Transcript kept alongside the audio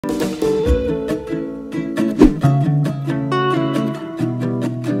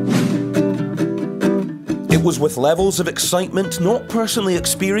It was with levels of excitement not personally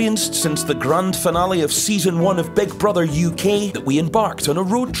experienced since the grand finale of Season 1 of Big Brother UK that we embarked on a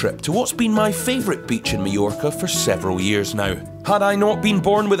road trip to what's been my favourite beach in Majorca for several years now. Had I not been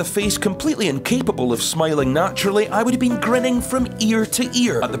born with a face completely incapable of smiling naturally, I would have been grinning from ear to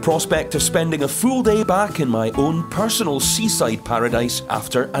ear at the prospect of spending a full day back in my own personal seaside paradise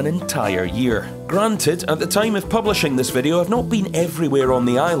after an entire year. Granted, at the time of publishing this video, I've not been everywhere on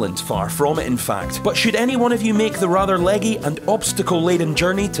the island, far from it in fact, but should any one of you make the rather leggy and obstacle-laden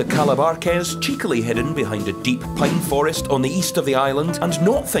journey to Cala Varques, cheekily hidden behind a deep pine forest on the east of the island, and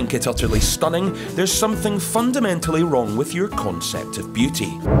not think it utterly stunning, there's something fundamentally wrong with your concept of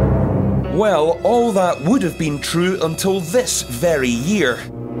beauty. Well, all that would have been true until this very year.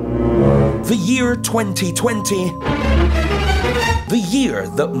 The year 2020. The year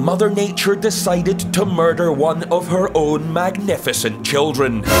that Mother Nature decided to murder one of her own magnificent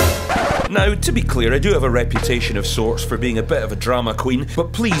children. Now, to be clear, I do have a reputation of sorts for being a bit of a drama queen,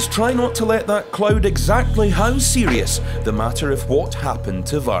 but please try not to let that cloud exactly how serious the matter of what happened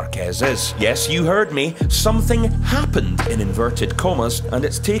to Varques is. Yes, you heard me, something happened in inverted commas, and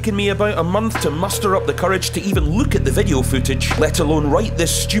it's taken me about a month to muster up the courage to even look at the video footage, let alone write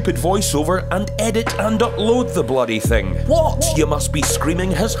this stupid voiceover and edit and upload the bloody thing. What, you must be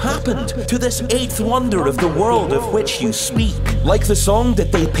screaming, has happened to this eighth wonder of the world of which you speak? Like the song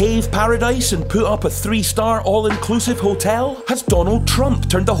Did They Pave Paradise and put up a 3-star all-inclusive hotel? Has Donald Trump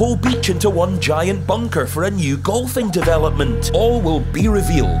turned the whole beach into one giant bunker for a new golfing development? All will be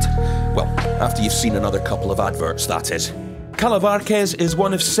revealed. Well, after you've seen another couple of adverts, that is. Cala Varques is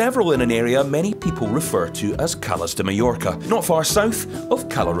one of several in an area many people refer to as Calas de Mallorca, not far south of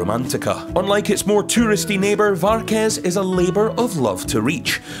Cala Romantica. Unlike its more touristy neighbour, Varques is a labour of love to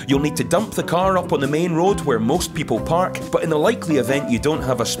reach. You'll need to dump the car up on the main road where most people park, but in the likely event you don't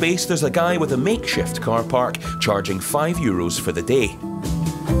have a space, there's a guy with a makeshift car park charging €5 for the day.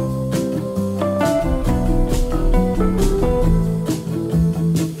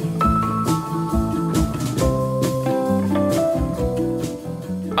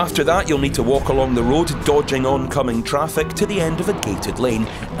 After that, you'll need to walk along the road, dodging oncoming traffic to the end of a gated lane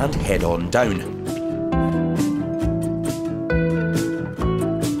and head on down.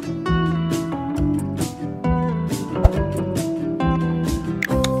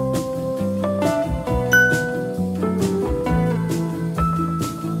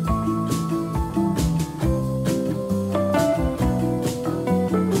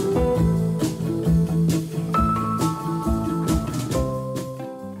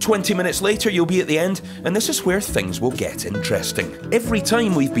 20 minutes later you'll be at the end, and this is where things will get interesting. Every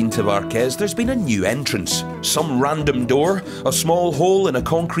time we've been to Varques there's been a new entrance. Some random door, a small hole in a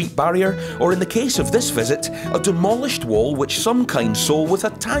concrete barrier, or in the case of this visit, a demolished wall which some kind soul with a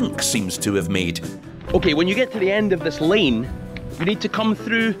tank seems to have made. Okay, when you get to the end of this lane, you need to come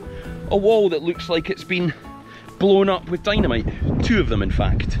through a wall that looks like it's been blown up with dynamite. 2 of them in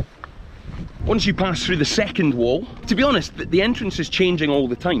fact. Once you pass through the second wall, to be honest, the entrance is changing all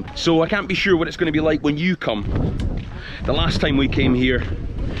the time, so I can't be sure what it's going to be like when you come. The last time we came here,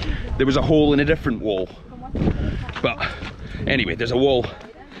 there was a hole in a different wall. But anyway, there's a wall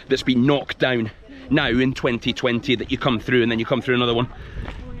that's been knocked down now in 2020 that you come through, and then you come through another one.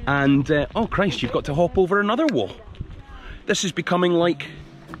 And, oh Christ, you've got to hop over another wall. This is becoming like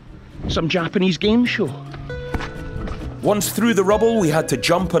some Japanese game show. Once through the rubble, we had to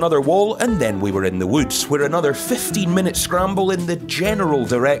jump another wall, and then we were in the woods, where another 15-minute scramble in the general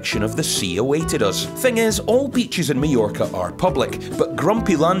direction of the sea awaited us. Thing is, all beaches in Majorca are public, but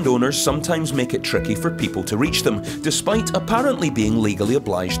grumpy landowners sometimes make it tricky for people to reach them, despite apparently being legally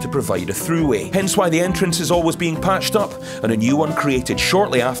obliged to provide a throughway. Hence why the entrance is always being patched up, and a new one created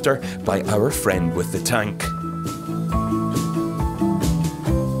shortly after by our friend with the tank.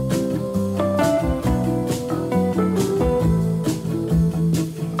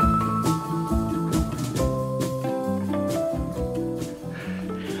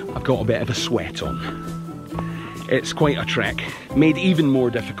 I've got a bit of a sweat on. It's quite a trek, made even more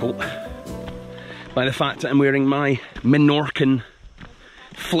difficult by the fact that I'm wearing my Menorcan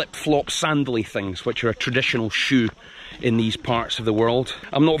flip-flop sandally things, which are a traditional shoe in these parts of the world.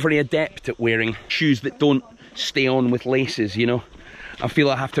 I'm not very adept at wearing shoes that don't stay on with laces, you know. I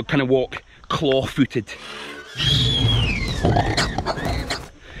feel I have to kind of walk claw-footed.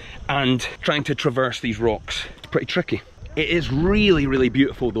 And trying to traverse these rocks, it's pretty tricky. It is really, really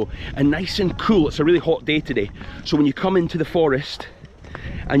beautiful though, and nice and cool. It's a really hot day today, so when you come into the forest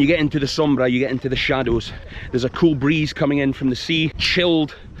and you get into the sombra, you get into the shadows, there's a cool breeze coming in from the sea,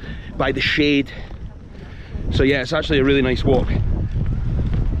 chilled by the shade. So yeah, it's actually a really nice walk.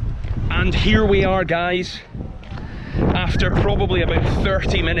 And here we are, guys. after probably about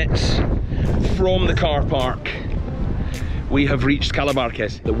 30 minutes from the car park, we have reached Cala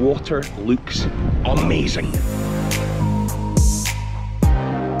Varques. The water looks amazing.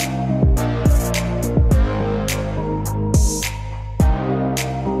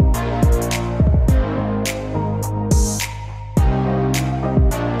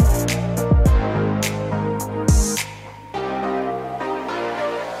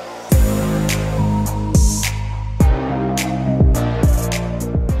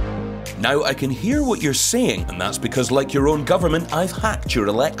 Now, I can hear what you're saying, and that's because, like your own government, I've hacked your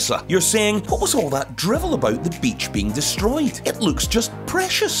Alexa. You're saying, what was all that drivel about the beach being destroyed? It looks just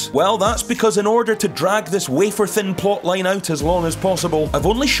precious. Well, that's because in order to drag this wafer-thin plotline out as long as possible, I've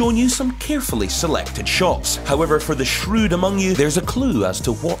only shown you some carefully selected shots. However, for the shrewd among you, there's a clue as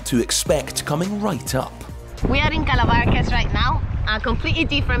to what to expect coming right up. We are in Cala Varques right now. A completely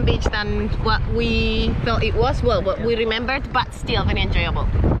different beach than what we thought it was, well, what we remembered, but still very enjoyable.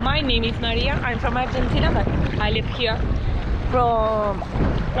 My name is Maria. I'm from Argentina, but I live here from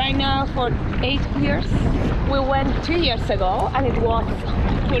right now for 8 years. We went 2 years ago and it was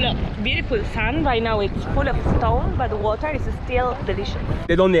full of beautiful sun. Right now it's full of stone, but the water is still delicious.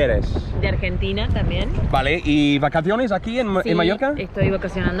 ¿De dónde eres? De Argentina también. Vale, ¿y vacaciones aquí en Mallorca? Estoy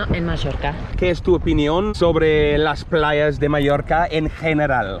vacacionando en Majorca. ¿Qué es tu opinión sobre las playas de Mallorca en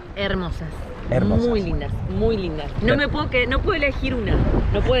general? Hermosas. Hermosas. Muy lindas, muy lindas. No puedo elegir una.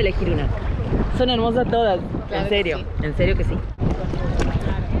 No puedo elegir una. Son hermosas todas. Claro, en serio. sí. En serio que sí.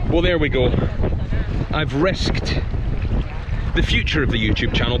 Well, there we go. I've risked the future of the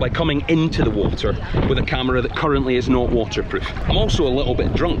YouTube channel by coming into the water with a camera that currently is not waterproof. I'm also a little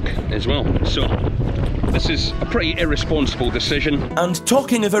bit drunk as well, so this is a pretty irresponsible decision. And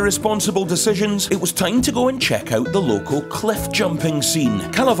talking of irresponsible decisions, it was time to go and check out the local cliff jumping scene.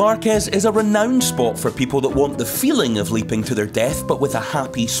 Cala Varques is a renowned spot for people that want the feeling of leaping to their death, but with a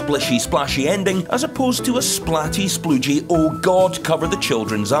happy, splishy, splashy ending, as opposed to a splatty, sploogey, oh god, cover the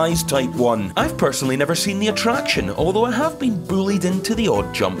children's eyes type one. I've personally never seen the attraction, although I have been bullied into the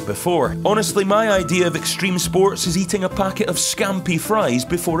odd jump before. Honestly, my idea of extreme sports is eating a packet of scampi fries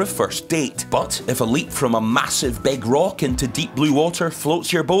before a first date. But if a leap from a massive big rock into deep blue water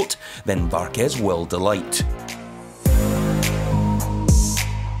floats your boat, then Varques will delight.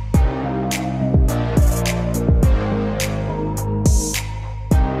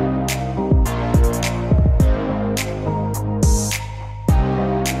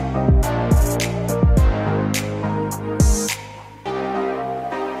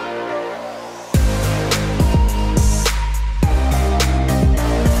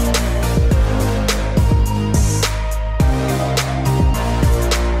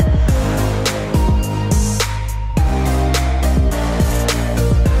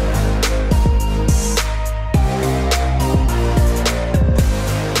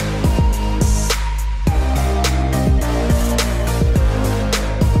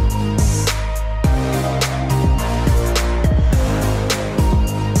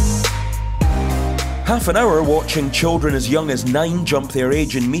 Half an hour watching children as young as 9 jump their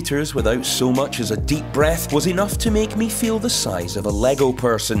age in metres without so much as a deep breath was enough to make me feel the size of a Lego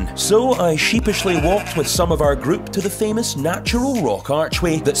person. So I sheepishly walked with some of our group to the famous natural rock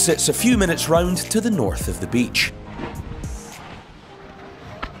archway that sits a few minutes round to the north of the beach.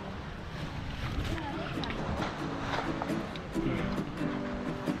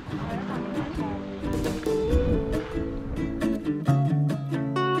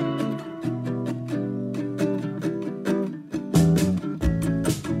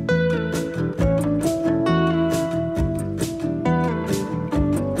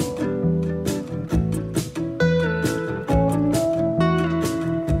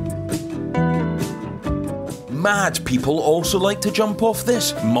 Mad people also like to jump off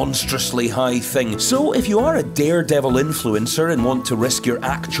this monstrously high thing. So if you are a daredevil influencer and want to risk your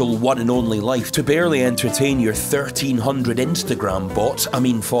actual one and only life to barely entertain your 1,300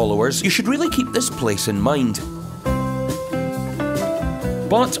 Instagram followers, you should really keep this place in mind.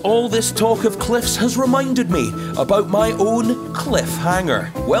 But all this talk of cliffs has reminded me about my own cliffhanger.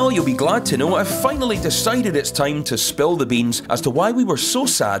 Well, you'll be glad to know I've finally decided it's time to spill the beans as to why we were so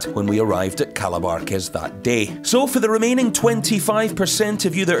sad when we arrived at Cala Varques that day. So for the remaining 25%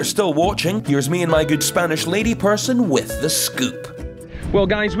 of you that are still watching, here's me and my good Spanish lady person with the scoop. Well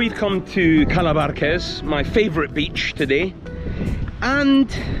guys, we've come to Cala Varques, my favourite beach today, and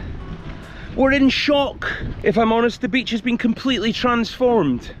we're in shock. If I'm honest, the beach has been completely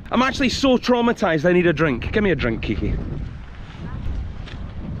transformed. I'm actually so traumatised I need a drink. Give me a drink, Kiki.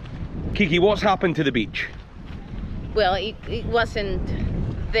 Kiki, what's happened to the beach? Well, it wasn't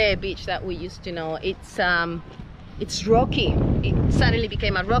the beach that we used to know. It's it's rocky. It suddenly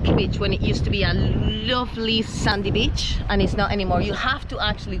became a rocky beach when it used to be a lovely sandy beach, and it's not anymore. You have to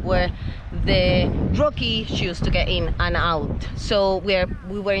actually wear the rocky shoes to get in and out. So we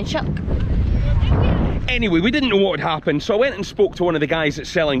were in shock. Anyway, we didn't know what had happened, so I went and spoke to one of the guys that's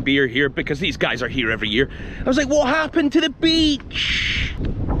selling beer here, because these guys are here every year. I was like, what happened to the beach?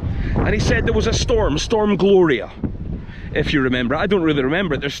 And he said there was a storm, Storm Gloria, if you remember. I don't really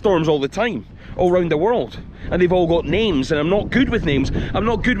remember it. There's storms all the time, all around the world, and they've all got names, and I'm not good with names. I'm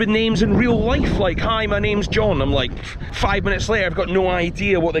not good with names in real life, like, hi, my name's John. I'm like, 5 minutes later, I've got no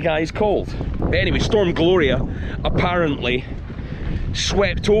idea what the guy's called. But anyway, Storm Gloria apparently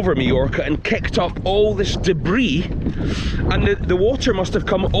swept over Majorca and kicked up all this debris, and the water must have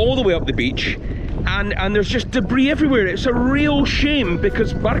come all the way up the beach, and there's just debris everywhere. It's a real shame,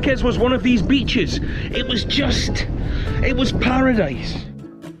 because Varques was one of these beaches. It was paradise.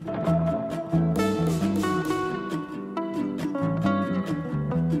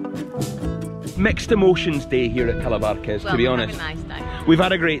 Mixed emotions day here at Cala Varques, to be honest. Have a nice time. We've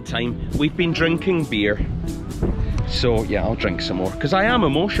had a great time. We've been drinking beer. So yeah, I'll drink some more, because I am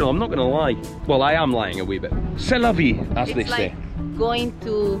emotional, I'm not going to lie. Well, I am lying a wee bit. C'est la vie, as they say. Going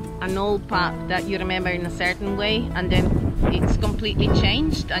to an old pub that you remember in a certain way, and then it's completely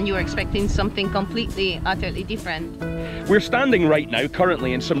changed, and you're expecting something completely, utterly different. We're standing right now,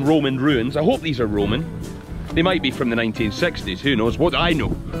 currently, in some Roman ruins. I hope these are Roman. They might be from the 1960s, who knows, what I know.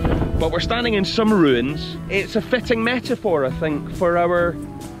 But we're standing in some ruins. It's a fitting metaphor, I think, for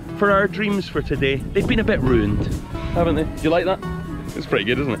our dreams for today. They've been a bit ruined, haven't they? Do you like that? It's pretty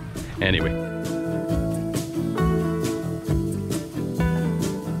good, isn't it? Anyway.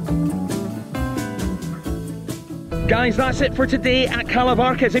 Guys, that's it for today at Cala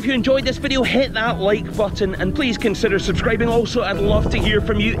Varques. If you enjoyed this video, hit that like button, and please consider subscribing. Also, I'd love to hear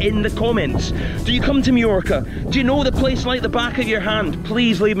from you in the comments. Do you come to Majorca? Do you know the place like the back of your hand?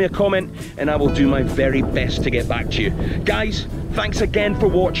 Please leave me a comment, and I will do my very best to get back to you. Guys, thanks again for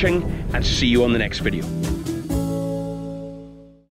watching, and see you on the next video.